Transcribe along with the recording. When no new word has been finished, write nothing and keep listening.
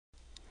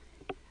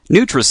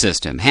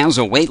Nutri-system has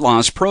a weight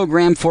loss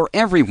program for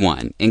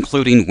everyone,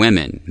 including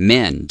women,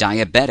 men,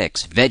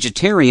 diabetics,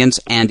 vegetarians,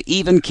 and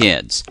even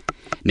kids.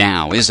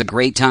 Now is a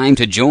great time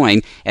to join,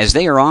 as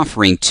they are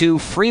offering 2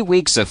 free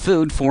weeks of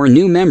food for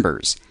new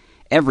members.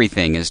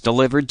 Everything is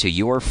delivered to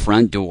your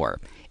front door,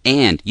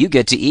 and you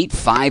get to eat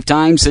 5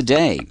 times a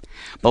day.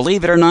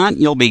 Believe it or not,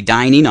 you'll be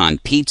dining on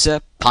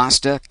pizza,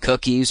 pasta,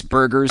 cookies,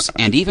 burgers,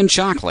 and even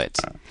chocolate.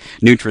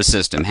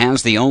 Nutri-system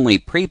has the only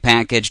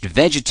prepackaged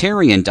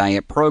vegetarian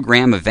diet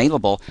program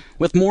available,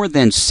 with more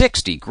than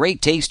 60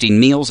 great-tasting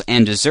meals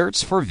and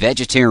desserts for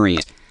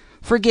vegetarians.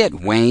 Forget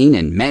weighing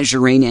and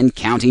measuring and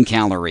counting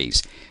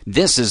calories.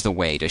 This is the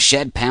way to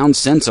shed pounds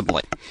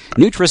sensibly.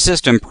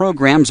 Nutri-system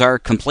programs are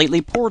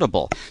completely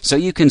portable, so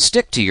you can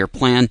stick to your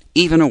plan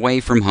even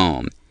away from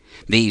home.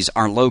 These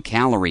are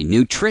low-calorie,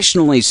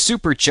 nutritionally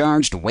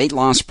supercharged weight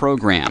loss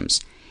programs.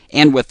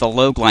 And with the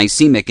low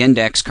glycemic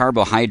index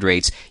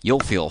carbohydrates,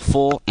 you'll feel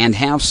full and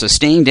have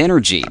sustained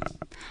energy.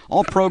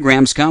 All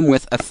programs come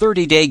with a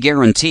 30-day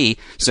guarantee,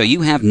 so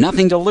you have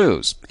nothing to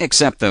lose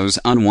except those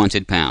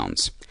unwanted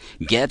pounds.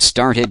 Get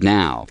started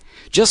now.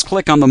 Just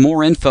click on the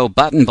More Info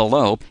button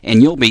below,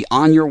 and you'll be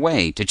on your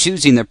way to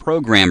choosing the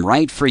program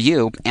right for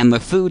you and the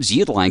foods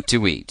you'd like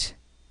to eat.